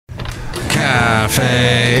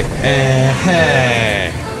Cafe.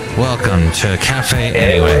 Hey. Welcome to Cafe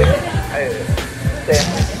Anyway.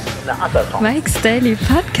 Mike's Daily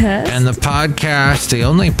Podcast. And the podcast, the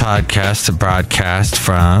only podcast to broadcast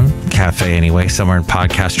from Cafe Anyway, somewhere in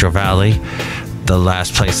Podcastro Valley, the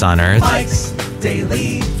last place on earth. Mike's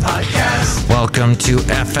Daily Podcast. Welcome to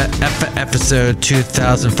episode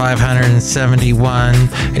 2571.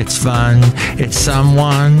 It's fun. It's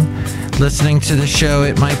someone listening to the show.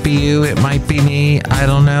 It might be you. It might be me. I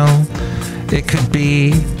don't know. It could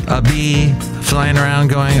be a bee flying around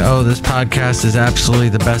going, oh, this podcast is absolutely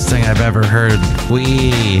the best thing I've ever heard. I'm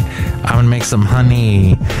going to make some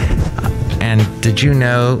honey. And did you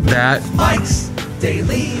know that Mike's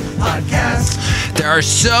Daily Podcast. There are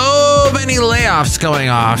so many layoffs going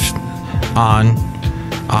off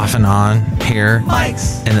and on here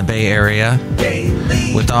Mike's in the Bay Area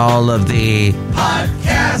Daily with all of the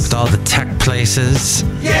Podcast. with all the tech places.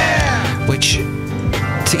 Yeah. Which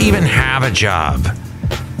to even have a job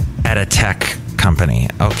at a tech company.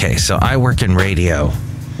 Okay, so I work in radio,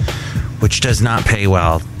 which does not pay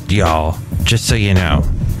well, y'all. Just so you know.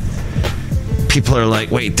 People are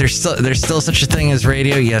like, wait, there's still such a thing as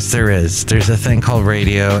radio? Yes, there is. There's a thing called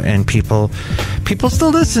radio, and people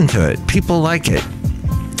still listen to it. People like it.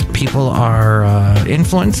 People are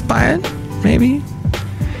influenced by it, maybe.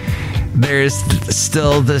 There's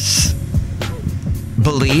still this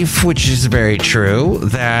belief, which is very true,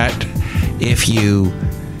 that if you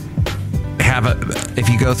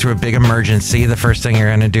go through a big emergency, the first thing you're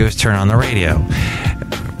going to do is turn on the radio.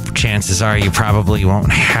 Chances are you probably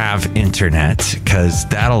won't have internet because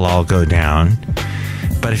that'll all go down.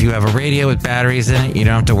 But if you have a radio with batteries in it, you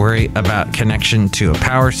don't have to worry about connection to a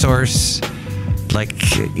power source. Like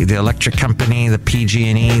the electric company, the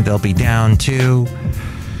PG&E, they'll be down too.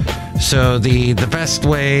 So the best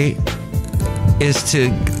way is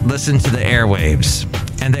to listen to the airwaves.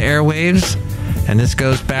 And the airwaves, and this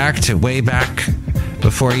goes back to way back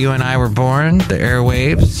before you and I were born, the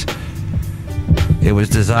airwaves, it was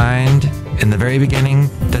designed in the very beginning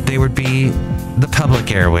that they would be the public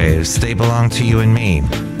airwaves. They belong to you and me.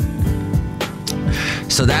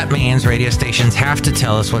 So that means radio stations have to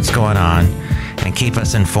tell us what's going on and keep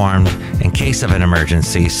us informed in case of an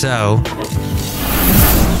emergency. So...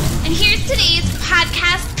 And here's today's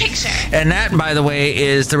podcast picture. And that, by the way,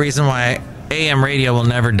 is the reason why AM radio will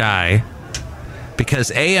never die.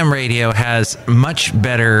 Because AM radio has much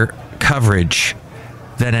better coverage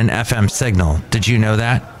than an FM signal. Did you know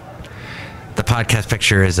that? The podcast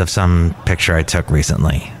picture is of some picture I took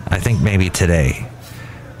recently. I think maybe today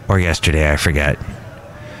or yesterday, I forget.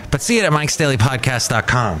 But see it at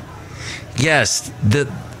MikesDailyPodcast.com. Yes, the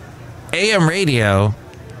AM radio,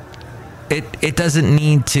 it doesn't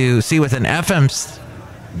need to see with an FM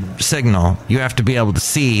signal. You have to be able to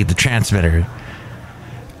see the transmitter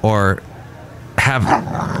or have,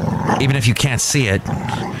 even if you can't see it,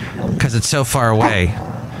 because it's so far away.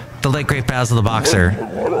 The late great Basil the Boxer.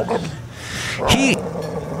 He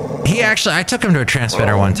actually, I took him to a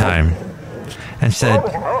transmitter one time and said,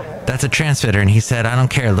 that's a transmitter. And he said, I don't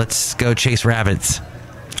care. Let's go chase rabbits.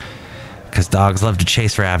 Because dogs love to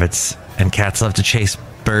chase rabbits and cats love to chase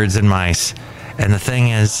birds and mice. And the thing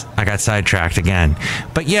is, I got sidetracked again.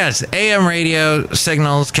 But yes, AM radio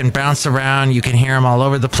signals can bounce around. You can hear them all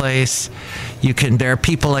over the place. There are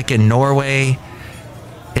people like in Norway,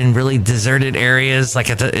 in really deserted areas, like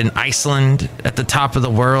in Iceland, at the top of the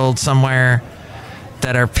world somewhere,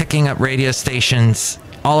 that are picking up radio stations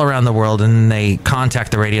all around the world, and they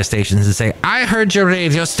contact the radio stations and say, I heard your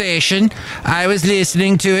radio station. I was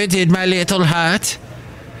listening to it in my little hut,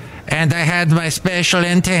 and I had my special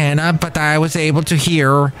antenna, but I was able to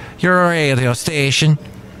hear your radio station.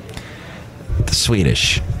 The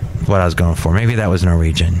Swedish, what I was going for. Maybe that was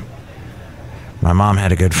Norwegian. My mom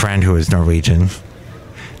had a good friend who was Norwegian,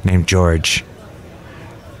 named George.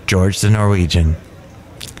 George the Norwegian.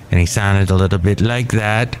 And he sounded a little bit like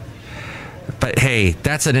that. But hey,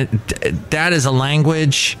 that is a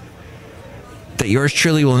language that yours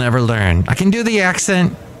truly will never learn. I can do the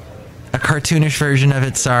accent, a cartoonish version of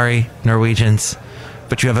it, sorry, Norwegians.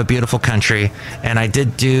 But you have a beautiful country. And I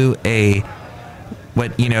did do I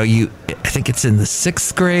think it's in the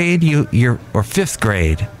 6th grade, or 5th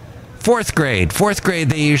grade. 4th grade,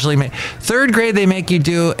 they usually make. 3rd grade, they make you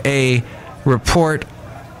do a report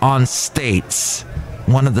on states.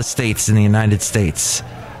 One of the states in the United States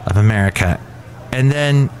of America. And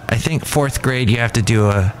then I think 4th grade, you have to do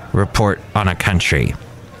a report on a country.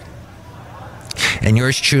 And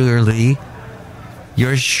yours truly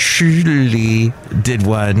did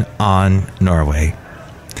one on Norway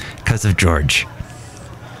because of George,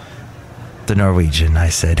 the Norwegian. I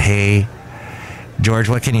said, hey, George,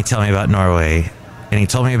 what can you tell me about Norway? And he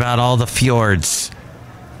told me about all the fjords.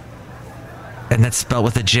 And that's spelled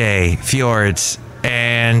with a J, fjords.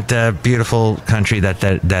 And the beautiful country that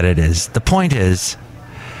it is. The point is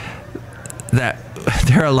that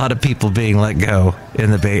there are a lot of people being let go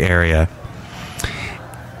in the Bay Area.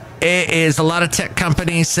 It is a lot of tech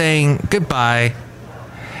companies saying goodbye.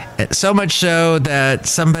 So much so that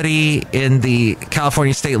somebody in the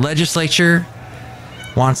California state legislature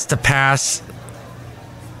wants to pass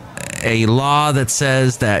a law that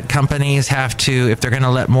says that companies have to, if they're going to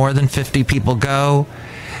let more than 50 people go,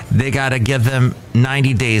 they got to give them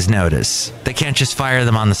 90 days notice. They can't just fire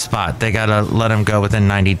them on the spot. They got to let them go within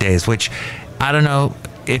 90 days, which I don't know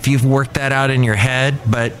if you've worked that out in your head,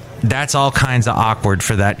 but that's all kinds of awkward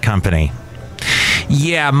for that company.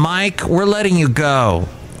 Yeah, Mike, we're letting you go,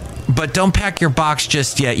 but don't pack your box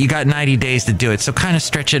just yet. You got 90 days to do it, so kind of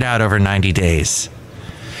stretch it out over 90 days.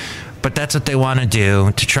 But that's what they want to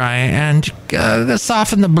do to try and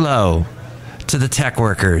soften the blow to the tech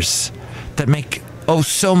workers that make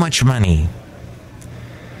so much money.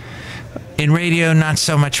 In radio, not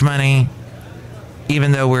so much money,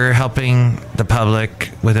 even though we're helping the public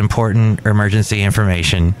with important emergency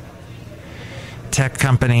information. Tech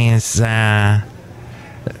companies, some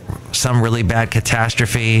really bad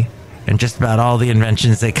catastrophe, and just about all the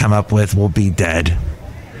inventions they come up with will be dead.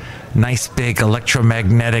 Nice big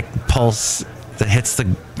electromagnetic pulse that hits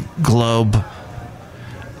the globe.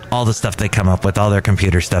 All the stuff they come up with, all their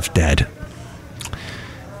computer stuff, dead.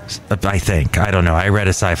 I think. I don't know. I read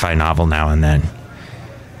a sci-fi novel now and then.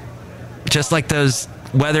 Just like those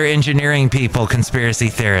weather engineering people, conspiracy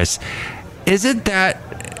theorists. Is it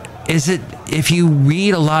if you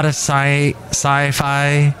read a lot of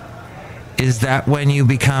sci-fi, is that when you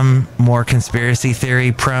become more conspiracy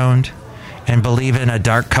theory prone? And believe in a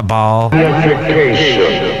dark cabal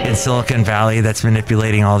in Silicon Valley that's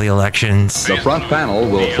manipulating all the elections. The front panel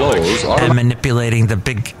will close and manipulating the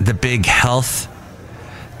big health,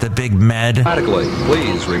 the big med,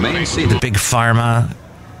 please remain seated. The big pharma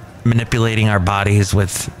manipulating our bodies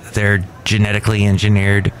with their genetically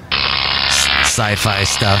engineered sci-fi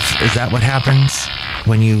stuff. Is that what happens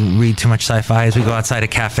when you read too much sci-fi? As we go outside a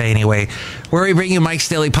cafe anyway, where we bring you Mike's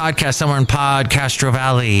Daily Podcast somewhere in Podcastro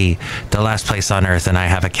Valley, the last place on earth, and I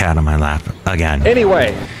have a cat on my lap again.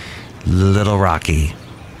 Anyway, Little Rocky.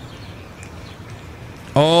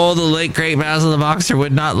 Oh, the late great Basil the Boxer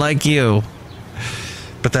would not like you,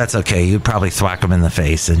 but that's okay. You'd probably thwack him in the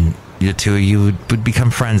face, and the two of you would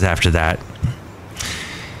become friends after that.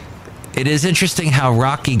 It is interesting how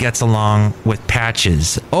Rocky gets along with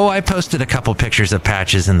Patches. Oh, I posted a couple pictures of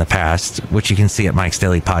Patches in the past, which you can see at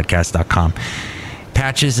MikesDailyPodcast.com.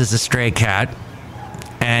 Patches is a stray cat,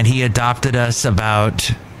 and he adopted us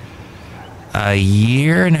about a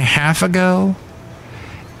year and a half ago,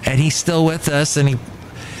 and he's still with us. And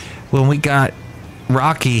when we got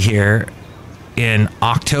Rocky here in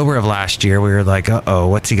October of last year, we were like, uh-oh,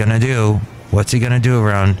 what's he gonna do? What's he gonna do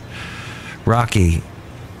around Rocky?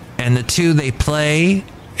 And the two, they play,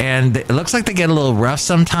 and it looks like they get a little rough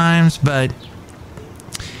sometimes, but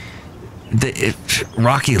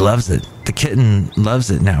Rocky loves it. The kitten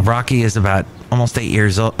loves it now. Rocky is about almost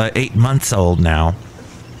 8 months old now.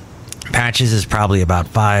 Patches is probably about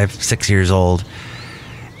 5-6 years old.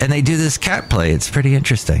 And they do this cat play. It's pretty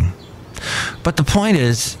interesting. But the point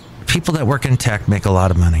is, people that work in tech make a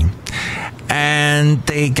lot of money. And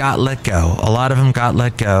they got let go. A lot of them got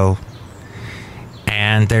let go.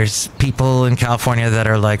 And there's people in California that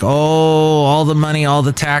are like, oh, all the money, all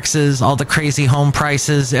the taxes, all the crazy home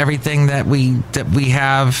prices, everything that we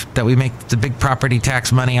make the big property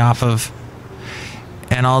tax money off of,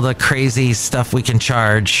 and all the crazy stuff we can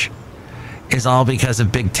charge is all because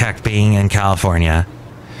of big tech being in California.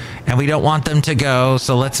 And we don't want them to go,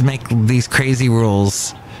 so let's make these crazy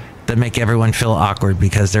rules that make everyone feel awkward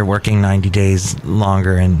because they're working 90 days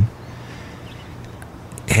longer. And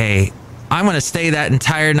hey, I'm going to stay that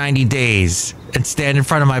entire 90 days and stand in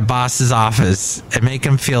front of my boss's office and make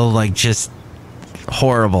him feel like just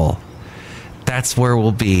horrible. That's where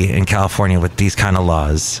we'll be in California with these kind of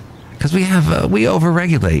laws. Because we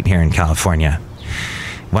overregulate here in California.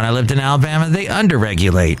 When I lived in Alabama, they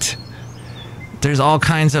underregulate. There's all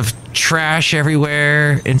kinds of trash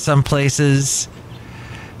everywhere in some places.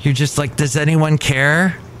 You're just like, does anyone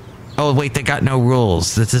care? Oh, wait, they got no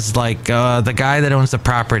rules. This is like the guy that owns the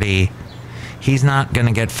property. He's not going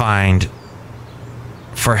to get fined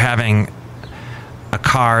for having a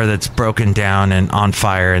car that's broken down and on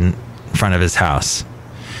fire in front of his house.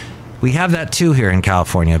 We have that too here in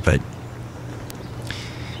California, but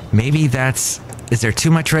maybe is there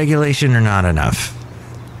too much regulation or not enough?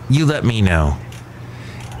 You let me know.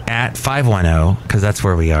 at 510, because that's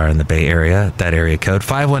where we are in the Bay Area, that area code,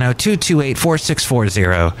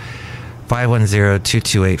 510-228-4640,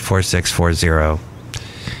 510-228-4640.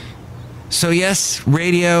 So yes,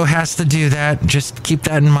 radio has to do that. Just keep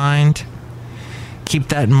that in mind. Keep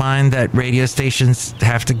that in mind that radio stations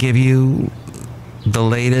have to give you the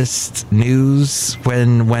latest news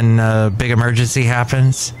when a big emergency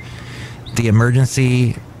happens. The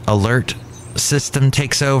emergency alert system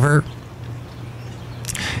takes over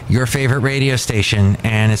your favorite radio station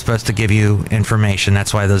and is supposed to give you information.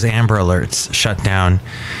 That's why those Amber Alerts shut down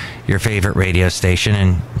your favorite radio station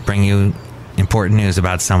and bring you important news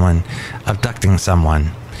about someone abducting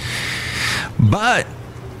someone. But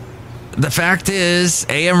the fact is,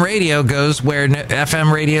 AM radio goes where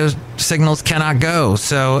FM radio signals cannot go.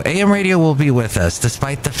 So AM radio will be with us,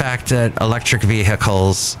 despite the fact that electric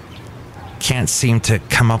vehicles can't seem to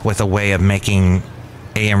come up with a way of making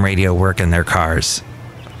AM radio work in their cars,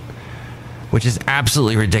 which is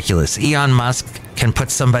absolutely ridiculous. Elon Musk can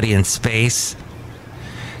put somebody in space.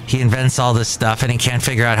 He invents all this stuff and he can't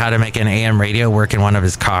figure out how to make an AM radio work in one of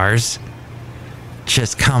his cars.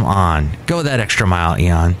 Just come on. Go that extra mile,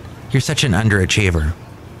 Elon. You're such an underachiever.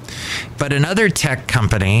 But another tech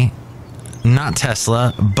company, not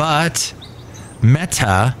Tesla, but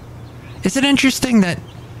Meta. Is it interesting that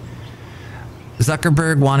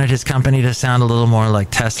Zuckerberg wanted his company to sound a little more like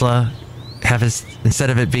Tesla? Instead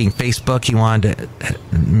of it being Facebook, he wanted to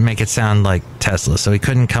make it sound like Tesla. So he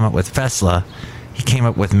couldn't come up with Tesla. He came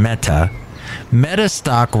up with Meta. Meta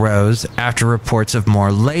stock rose after reports of more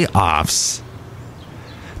layoffs.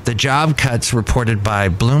 The job cuts reported by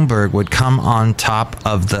Bloomberg would come on top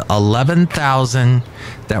of the 11,000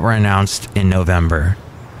 that were announced in November.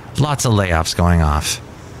 Lots of layoffs going off.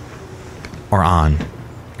 Or on.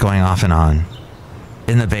 Going off and on.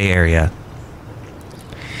 In the Bay Area.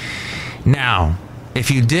 Now, if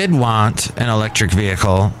you did want an electric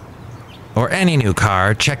vehicle or any new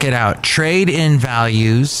car, check it out. Trade-in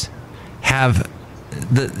values have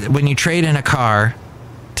when you trade in a car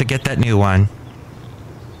to get that new one,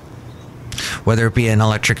 whether it be an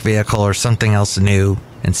electric vehicle or something else new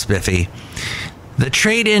and spiffy, the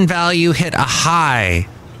trade-in value hit a high.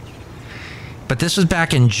 But this was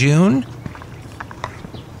back in June.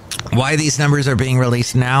 Why these numbers are being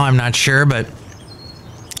released now, I'm not sure, but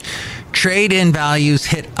trade-in values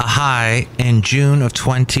hit a high in June of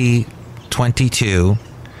 2022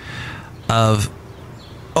 of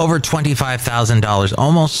over $25,000,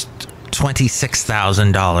 almost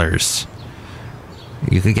 $26,000.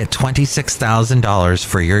 You could get $26,000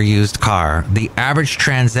 for your used car. The average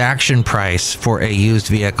transaction price for a used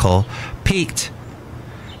vehicle peaked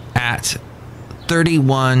at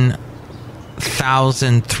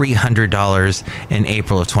 $31,300 in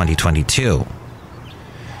April of 2022.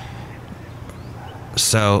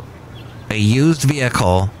 So a used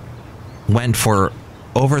vehicle went for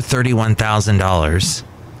over $31,000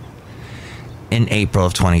 in April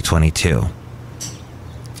of 2022.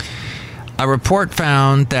 A report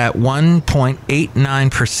found that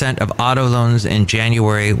 1.89% of auto loans in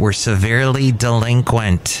January were severely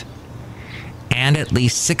delinquent and at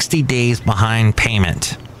least 60 days behind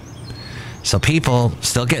payment. So people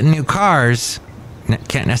still getting new cars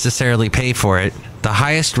can't necessarily pay for it. The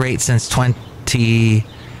highest rate since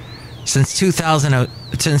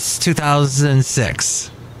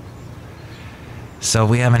 2006. So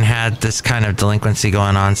we haven't had this kind of delinquency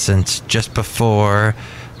going on since just before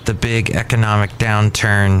the big economic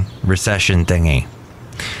downturn recession thingy.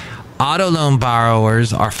 Auto loan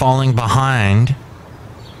borrowers are falling behind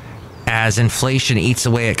as inflation eats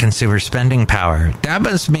away at consumer spending power. That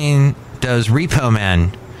must mean those repo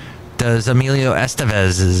men, those Emilio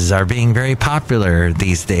Estevez's are being very popular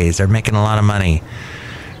these days. They're making a lot of money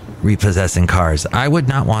repossessing cars. I would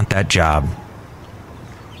not want that job.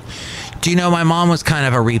 Do you know, my mom was kind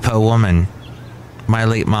of a repo woman. My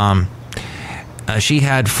late mom. She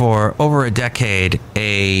had for over a decade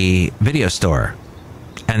a video store.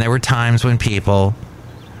 And there were times when people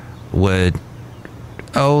would,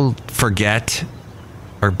 forget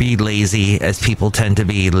or be lazy, as people tend to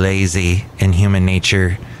be lazy in human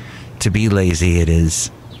nature. To be lazy, it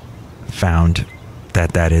is found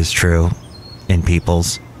that is true in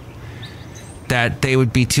people's. That they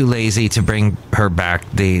would be too lazy to bring her back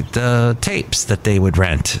the tapes that they would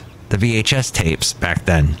rent, the VHS tapes back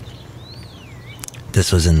then.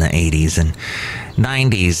 This was in the 80s and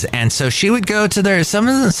 90s. And so she would go to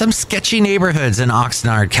some sketchy neighborhoods in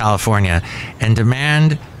Oxnard, California, and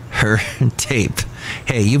demand her tape.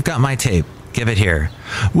 Hey, you've got my tape. Give it here.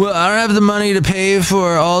 Well, I don't have the money to pay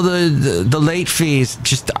for all the late fees.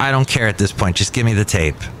 I don't care at this point. Just give me the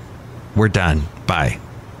tape. We're done. Bye.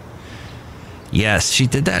 Yes, she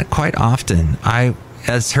did that quite often.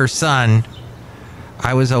 As her son,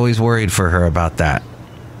 I was always worried for her about that.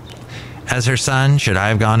 As her son, should I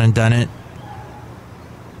have gone and done it?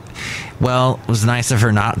 Well, it was nice of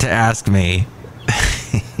her not to ask me.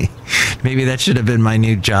 Maybe that should have been my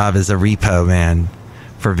new job as a repo man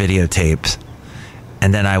for videotapes.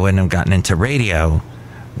 And then I wouldn't have gotten into radio,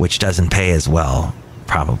 which doesn't pay as well,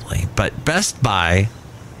 probably. But Best Buy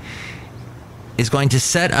is going to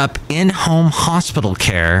set up in-home hospital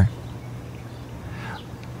care.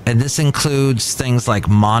 And this includes things like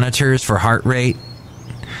monitors for heart rate,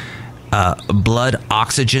 blood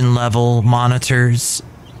oxygen level monitors,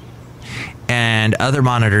 and other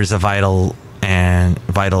monitors of vitals,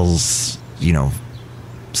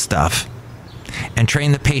 stuff. And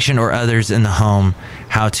train the patient or others in the home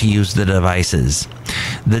how to use the devices.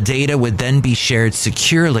 The data would then be shared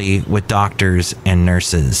securely with doctors and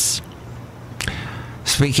nurses.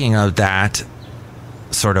 Speaking of that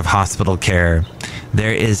sort of hospital care,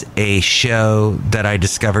 there is a show that I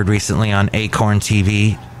discovered recently on Acorn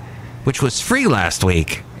TV, which was free last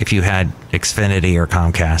week if you had Xfinity or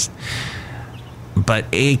Comcast. But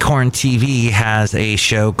Acorn TV has a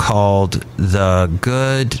show called The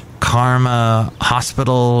Good Karma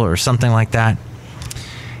Hospital or something like that.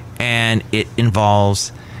 And it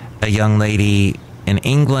involves a young lady in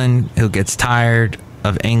England who gets tired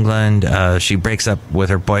of England. She breaks up with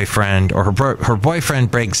her boyfriend, or her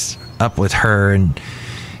boyfriend breaks up with her, and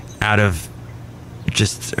out of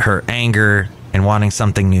just her anger and wanting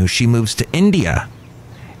something new, she moves to India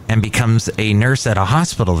and becomes a nurse at a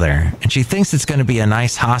hospital there. And she thinks it's going to be a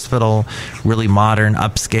nice hospital, really modern,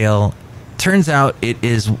 upscale. Turns out it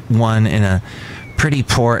is one in a pretty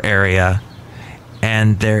poor area,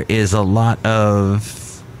 and there is a lot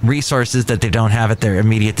of resources that they don't have at their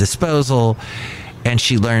immediate disposal. And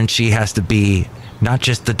she learns she has to be not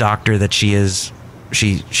just the doctor that she is.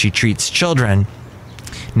 She treats children.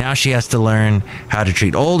 Now she has to learn how to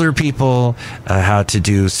treat older people, how to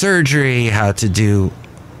do surgery, how to do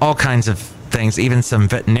all kinds of things, even some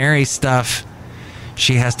veterinary stuff.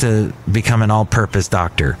 She has to become an all-purpose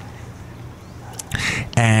doctor.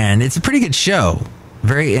 And it's a pretty good show.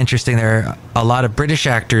 Very interesting. There are a lot of British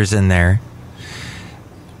actors in there.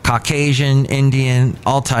 Caucasian, Indian,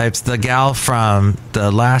 all types. The gal from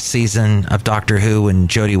the last season of Doctor Who, and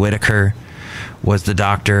Jodie Whittaker was the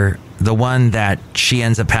doctor. The one that she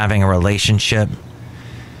ends up having a relationship.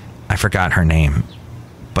 I forgot her name.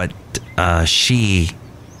 But she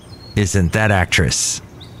isn't that actress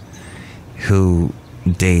who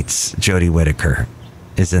dates Jodie Whittaker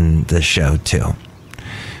is in the show too.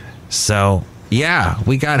 So yeah,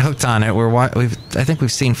 we got hooked on it. I think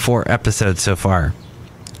we've seen 4 episodes so far.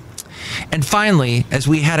 And finally, as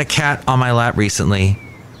we had a cat on my lap recently,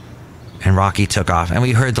 and Rocky took off, and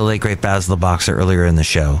we heard the late great Basil the Boxer earlier in the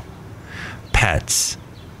show. Pets,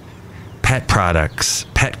 pet products,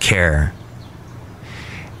 pet care.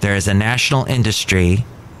 There is a national industry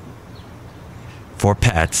for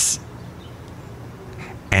pets.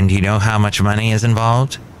 And you know how much money is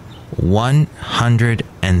involved?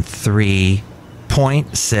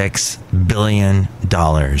 $103.6 billion.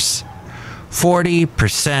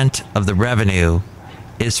 40% of the revenue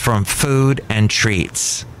is from food and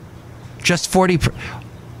treats. Just 40%,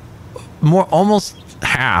 more, almost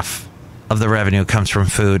half of the revenue comes from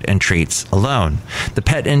food and treats alone. The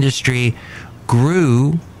pet industry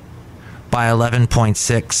grew by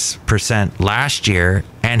 11.6% last year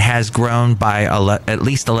and has grown by at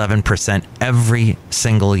least 11% every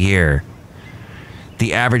single year.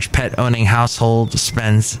 The average pet owning household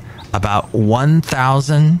spends about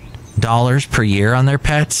 $1,000 per year on their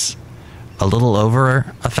pets, a little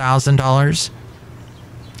over $1,000.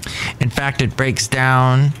 In fact, it breaks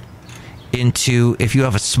down into, if you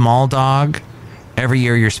have a small dog, every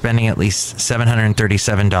year you're spending at least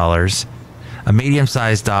 $737. A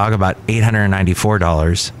medium-sized dog, about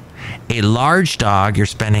 $894. A large dog, you're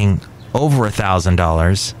spending over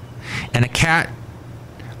 $1,000. And a cat,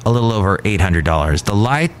 a little over $800. The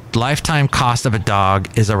lifetime cost of a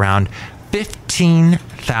dog is around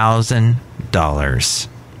 $15,000.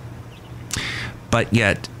 But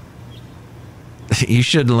yet, you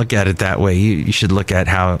shouldn't look at it that way. You should look at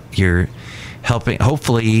how you're helping.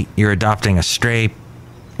 Hopefully, you're adopting a stray,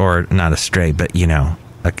 or not a stray, but you know,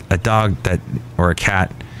 a dog that, or a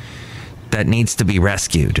cat that needs to be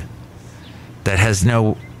rescued, that has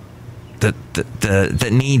no, that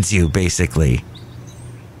needs you basically.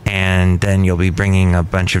 And then you'll be bringing a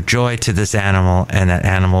bunch of joy to this animal, and that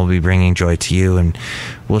animal will be bringing joy to you, and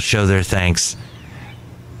will show their thanks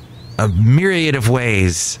a myriad of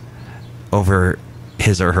ways over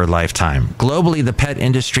his or her lifetime. Globally, the pet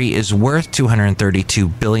industry is worth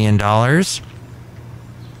 $232 billion.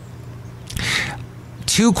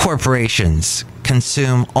 Two corporations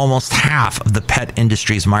consume almost half of the pet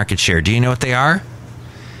industry's market share. Do you know what they are?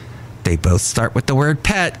 They both start with the word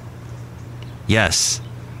pet. Yes,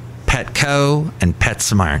 Petco and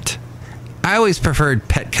PetSmart. I always preferred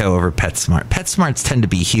Petco over PetSmart. PetSmarts tend to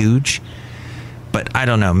be huge, but I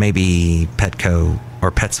don't know, maybe Petco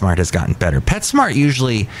or PetSmart has gotten better. PetSmart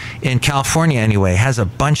usually, in California anyway, has a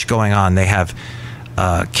bunch going on. They have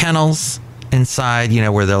kennels inside,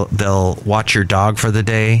 where they'll watch your dog for the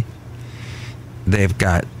day. They've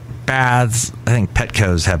got baths. I think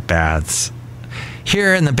Petcos have baths.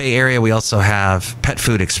 Here in the Bay Area, we also have Pet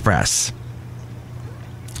Food Express.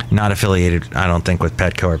 Not affiliated, I don't think, with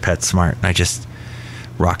Petco or PetSmart.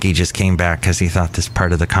 Rocky just came back because he thought this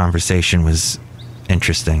part of the conversation was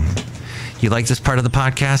interesting. You like this part of the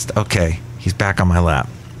podcast? Okay, he's back on my lap.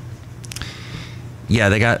 Yeah,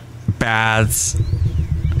 they got baths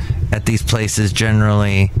at these places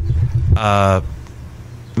generally.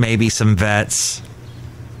 Maybe some vets.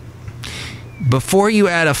 Before you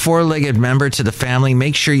add a four-legged member to the family,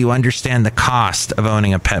 make sure you understand the cost of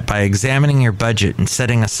owning a pet by examining your budget and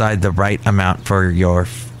setting aside the right amount for your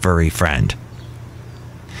furry friend.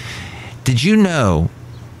 Did you know,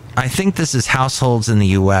 I think this is households in the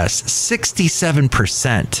U.S.,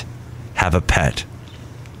 67% have a pet.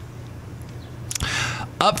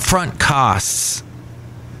 Upfront costs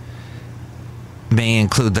may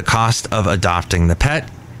include the cost of adopting the pet.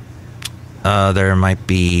 There might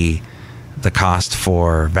be the cost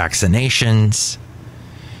for vaccinations.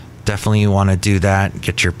 Definitely you want to do that.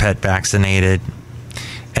 Get your pet vaccinated.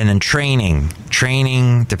 And then training,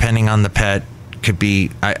 depending on the pet, could be,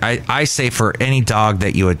 I say for any dog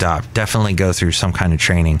that you adopt, definitely go through some kind of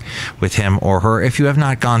training with him or her if you have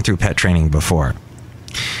not gone through pet training before.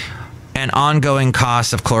 And ongoing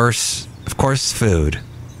costs, of course, food.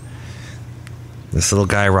 This little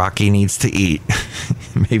guy, Rocky, needs to eat.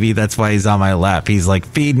 Maybe that's why he's on my lap. He's like,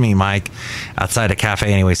 feed me, Mike. Outside a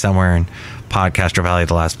cafe anyway, somewhere in Podcaster Valley,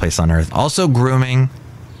 the last place on earth. Also grooming.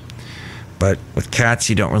 But with cats,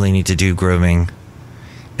 you don't really need to do grooming.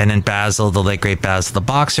 And then Basil, the late great Basil the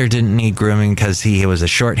boxer, didn't need grooming because he was a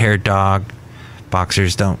short-haired dog.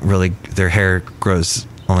 Boxers don't really, their hair grows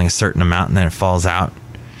only a certain amount and then it falls out.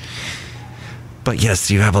 But yes,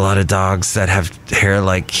 you have a lot of dogs that have hair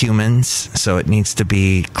like humans, so it needs to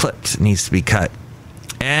be clipped, it needs to be cut.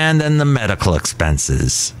 And then the medical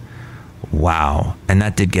expenses. Wow. And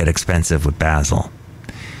that did get expensive with Basil.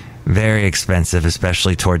 Very expensive,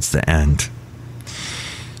 especially towards the end.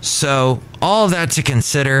 So, all of that to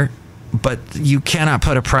consider, but you cannot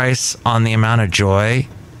put a price on the amount of joy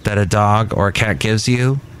that a dog or a cat gives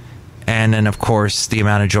you. And then, of course, the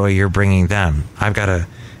amount of joy you're bringing them. I've got a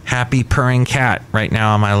happy purring cat right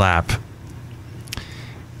now on my lap.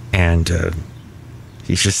 And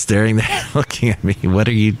he's just staring there, looking at me. What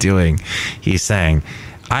are you doing? He's saying,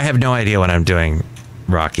 I have no idea what I'm doing,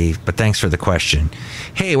 Rocky, but thanks for the question.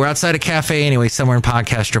 Hey, we're outside a cafe anyway, somewhere in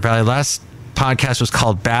Podcaster Valley. Last podcast was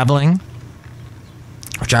called Babbling,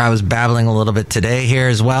 which I was babbling a little bit today here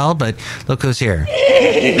as well, but look who's here.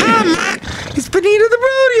 Hi, Mike. It's Benita the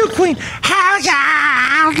Rodeo Queen. How's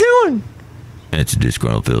y'all doing? It's a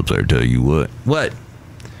Disgruntled Fiddle Player, tell you what. What?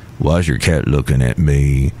 Why's your cat looking at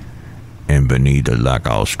me and Benita like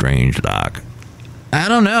all strange like? I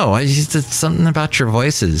don't know. It's something about your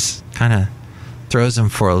voices kind of throws him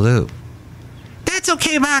for a loop. That's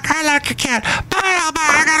okay, Mike. I like your cat. Bye,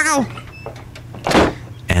 I gotta go.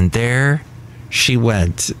 And there she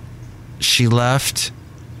went. She left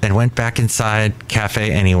and went back inside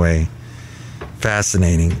cafe anyway.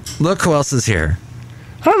 Fascinating. Look who else is here.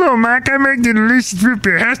 Hello, Mike. I make the delicious root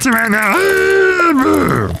beer. Have some right now.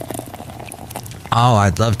 Oh,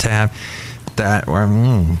 I'd love to have that.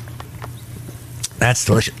 That's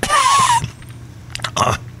delicious.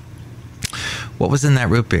 What was in that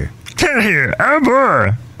root beer? Cat here. Oh,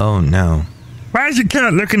 boy. Oh, no. Why is your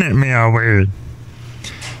cat looking at me all weird?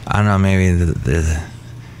 I don't know. Maybe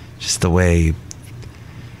just the way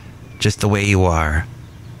you are,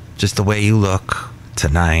 just the way you look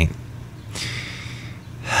tonight.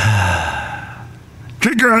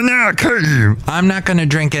 Drink right now, I'll cut you. I'm not going to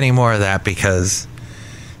drink any more of that because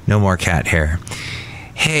no more cat hair.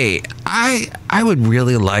 Hey, I would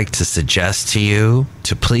really like to suggest to you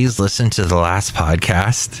to please listen to the last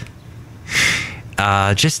podcast.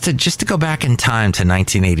 Just to go back in time to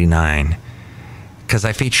 1989, because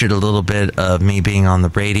I featured a little bit of me being on the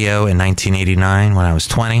radio in 1989 when I was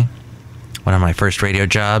 20. One of my first radio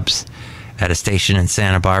jobs at a station in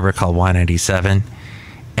Santa Barbara called Y97.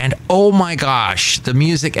 And oh my gosh, the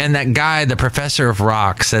music, and that guy, the professor of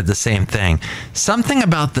rock, said the same thing. Something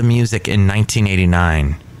about the music in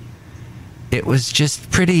 1989. It was just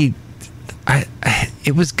pretty,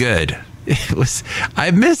 it was good.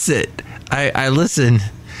 I miss it. I listen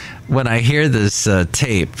when I hear this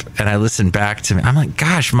tape and I listen back to me. I'm like,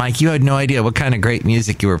 gosh, Mike, you had no idea what kind of great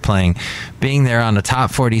music you were playing. Being there on the top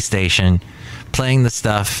 40 station, playing the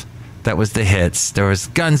stuff that was the hits. There was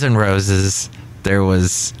Guns N' Roses. There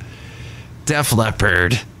was Def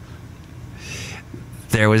Leppard.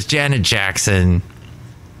 There was Janet Jackson.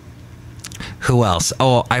 Who else?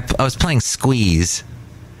 Oh, I was playing Squeeze.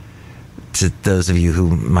 To those of you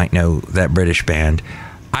who might know that British band.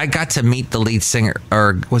 I got to meet the lead singer,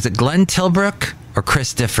 or was it Glenn Tilbrook or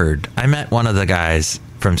Chris Difford? I met one of the guys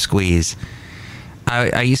from Squeeze.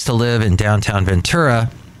 I used to live in downtown Ventura,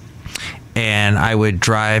 and I would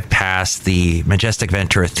drive past the Majestic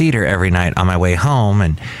Ventura Theater every night on my way home,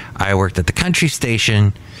 and I worked at the country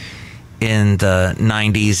station in the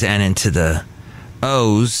 90s and into the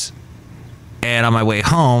O's. And on my way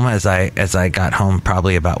home, as I got home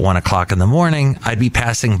probably about 1 o'clock in the morning, I'd be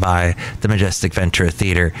passing by the Majestic Ventura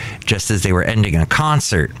Theater just as they were ending a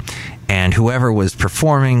concert. And whoever was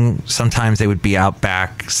performing, sometimes they would be out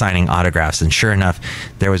back signing autographs. And sure enough,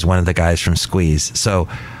 there was one of the guys from Squeeze. So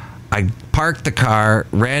I parked the car,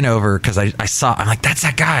 ran over, because I'm like, that's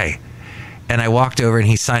that guy. And I walked over and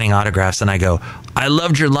he's signing autographs. And I go, I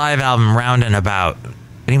loved your live album, Round and About. And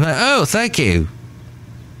he's like, oh, thank you.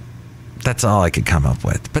 That's all I could come up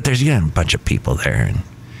with. But there's a bunch of people there, and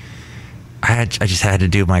I just had to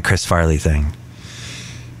do my Chris Farley thing.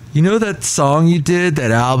 You know that song you did,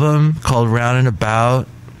 that album called Round and About?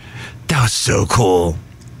 That was so cool.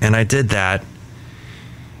 And I did that.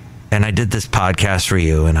 And I did this podcast for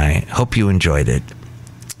you, and I hope you enjoyed it.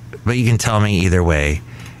 But you can tell me either way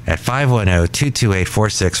at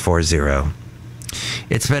 510-228-4640.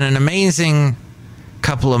 It's been an amazing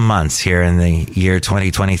couple of months here in the year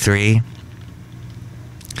 2023,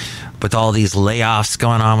 with all these layoffs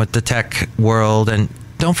going on with the tech world. And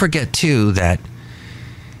don't forget too that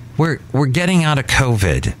we're getting out of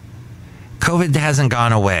COVID. COVID hasn't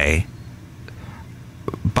gone away.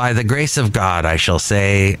 By the grace of God, I shall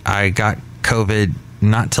say, I got COVID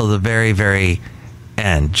not till the very, very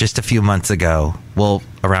end, just a few months ago. Well,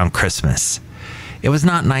 around Christmas. It was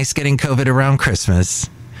not nice getting COVID around Christmas.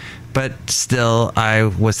 But still, I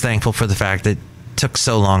was thankful for the fact that it took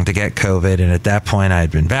so long to get COVID. And at that point, I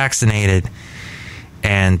had been vaccinated.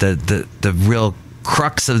 And the real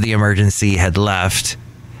crux of the emergency had left.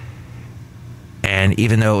 And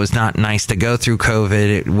even though it was not nice to go through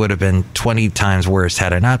COVID, it would have been 20 times worse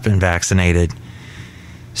had I not been vaccinated.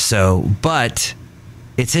 So, but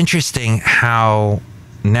it's interesting how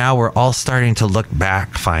now we're all starting to look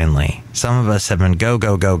back finally. Some of us have been go.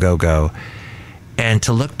 And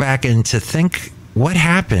to look back and to think what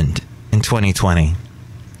happened in 2020.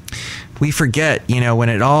 We forget, when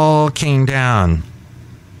it all came down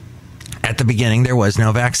at the beginning, there was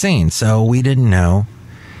no vaccine. So we didn't know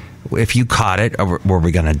if you caught it, or were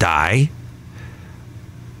we going to die?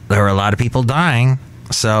 There were a lot of people dying.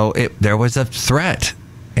 So there was a threat.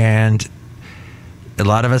 And a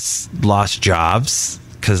lot of us lost jobs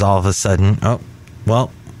because all of a sudden,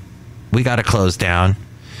 we got to close down.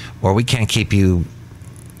 Or we can't keep you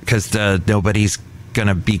because nobody's going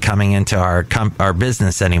to be coming into our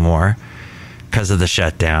business anymore because of the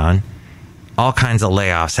shutdown. All kinds of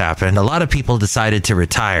layoffs happened. A lot of people decided to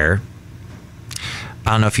retire.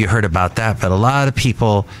 I don't know if you heard about that, but a lot of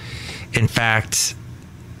people, in fact,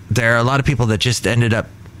 there are a lot of people that just ended up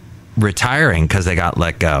retiring because they got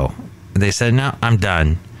let go. They said, no, I'm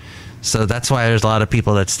done. So that's why there's a lot of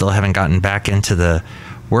people that still haven't gotten back into the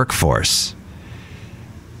workforce.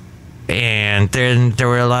 And then there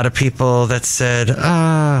were a lot of people that said,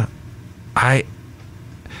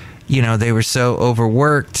 they were so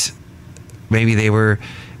overworked. Maybe they were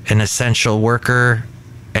an essential worker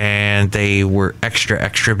and they were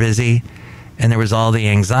extra busy. And there was all the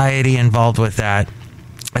anxiety involved with that.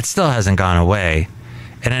 It still hasn't gone away.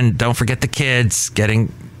 And then don't forget the kids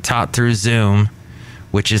getting taught through Zoom,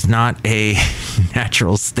 which is not a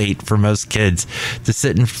natural state for most kids to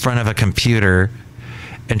sit in front of a computer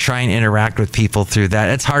and try and interact with people through that.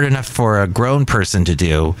 It's hard enough for a grown person to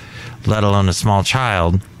do, let alone a small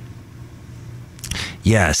child.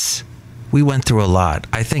 Yes, we went through a lot.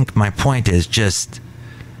 I think my point is just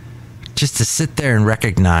to sit there and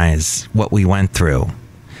recognize what we went through.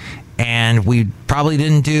 And we probably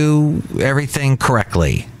didn't do everything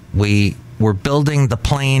correctly. We were building the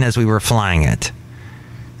plane as we were flying it.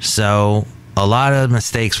 So a lot of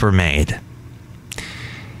mistakes were made.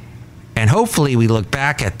 And hopefully we look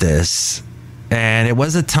back at this, and it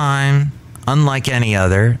was a time unlike any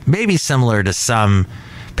other, maybe similar to some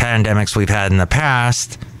pandemics we've had in the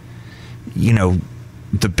past. You know,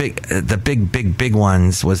 the big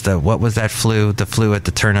ones was what was that flu? The flu at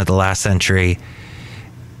the turn of the last century.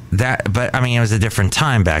 But I mean, it was a different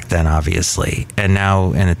time back then, obviously. And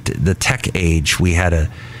now in the tech age, we had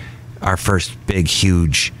our first big,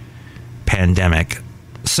 huge pandemic.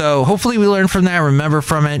 So hopefully we learn from that, remember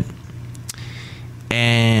from it,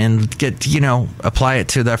 and apply it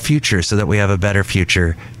to the future so that we have a better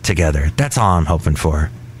future together. That's all I'm hoping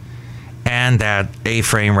for. And that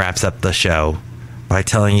A-Frame wraps up the show by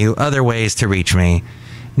telling you other ways to reach me.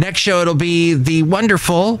 Next show, it'll be the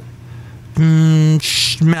wonderful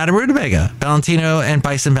Madame Rootabega, Valentino, and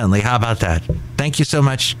Bison Bentley. How about that? Thank you so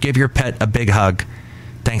much. Give your pet a big hug.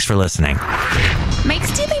 Thanks for listening.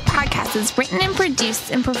 Mike's Daily Podcast is written and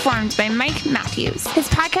produced and performed by Mike Matthews. His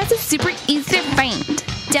podcast is super easy to find.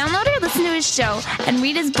 Download or listen to his show and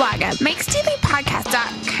read his blog at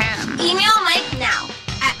MikesDailyPodcast.com. Email Mike now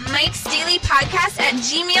at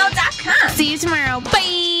MikesDailyPodcast@gmail.com. See you tomorrow.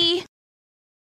 Bye!